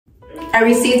I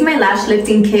received my lash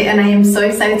lifting kit and I am so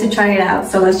excited to try it out,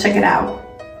 so let's check it out.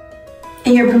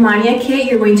 In your PERMANIA kit,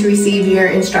 you're going to receive your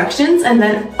instructions and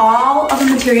then all of the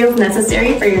materials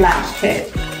necessary for your lash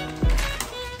kit.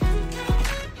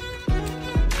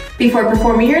 Before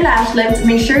performing your lash lift,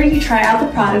 make sure you try out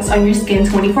the products on your skin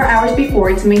 24 hours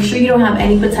before to make sure you don't have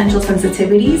any potential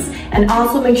sensitivities, and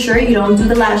also make sure you don't do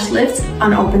the lash lift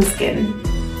on open skin.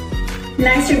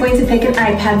 Next, you're going to pick an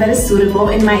eye pad that is suitable.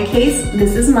 In my case,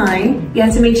 this is mine. You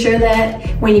have to make sure that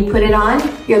when you put it on,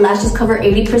 your lashes cover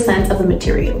 80% of the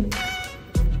material.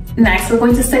 Next, we're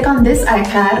going to stick on this eye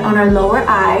pad on our lower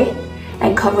eye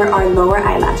and cover our lower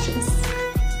eyelashes.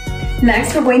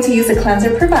 Next, we're going to use a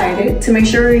cleanser provided to make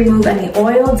sure we remove any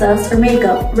oil, dust, or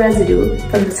makeup residue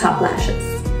from the top lashes.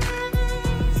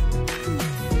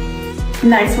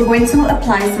 Next, we're going to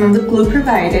apply some of the glue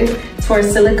provided to our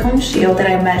silicone shield that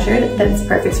I measured that is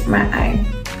perfect for my eye.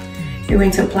 You're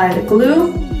going to apply the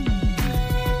glue,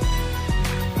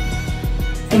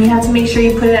 and you have to make sure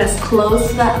you put it as close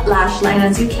to that lash line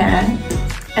as you can,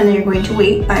 and then you're going to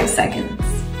wait 5 seconds.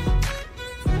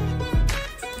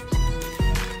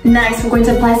 Next, we're going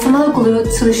to apply some of the glue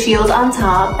to the shield on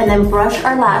top and then brush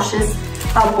our lashes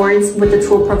upwards with the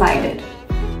tool provided.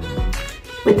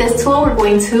 With this tool, we're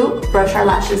going to brush our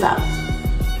lashes up.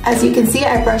 As you can see,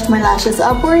 I brushed my lashes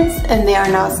upwards and they are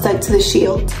now stuck to the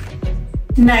shield.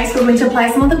 Next, we're going to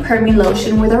apply some of the perming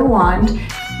lotion with our wand.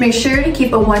 Make sure to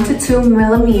keep a 1 to 2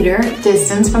 millimeter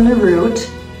distance from the root.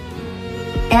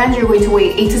 And you're going to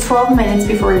wait 8 to 12 minutes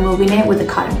before removing it with a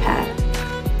cotton pad.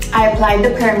 I applied the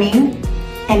perming,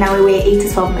 and now we wait 8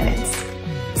 to 12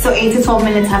 minutes. So 8 to 12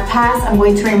 minutes have passed. I'm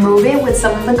going to remove it with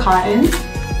some of the cotton.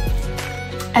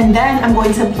 And then I'm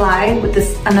going to apply with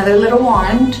this another little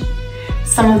wand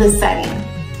some of the setting.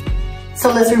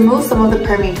 So let's remove some of the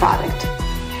perming product.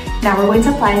 Now we're going to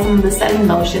apply some of the setting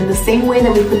lotion the same way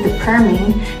that we put the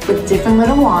perming with a different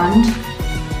little wand.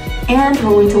 And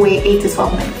we're going to wait 8 to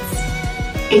 12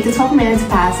 minutes. 8 to 12 minutes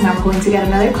pass. Now we're going to get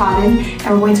another cotton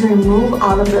and we're going to remove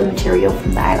all of the material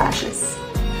from the eyelashes.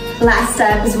 Last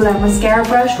step is with our mascara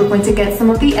brush, we're going to get some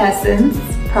of the essence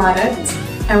product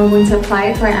and we're going to apply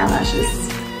it to our eyelashes.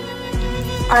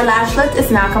 Our lash lift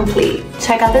is now complete.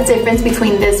 Check out the difference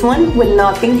between this one with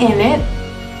nothing in it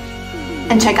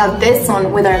and check out this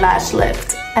one with our lash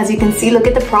lift. As you can see, look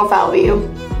at the profile view.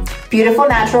 Beautiful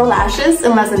natural lashes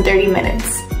in less than 30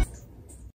 minutes.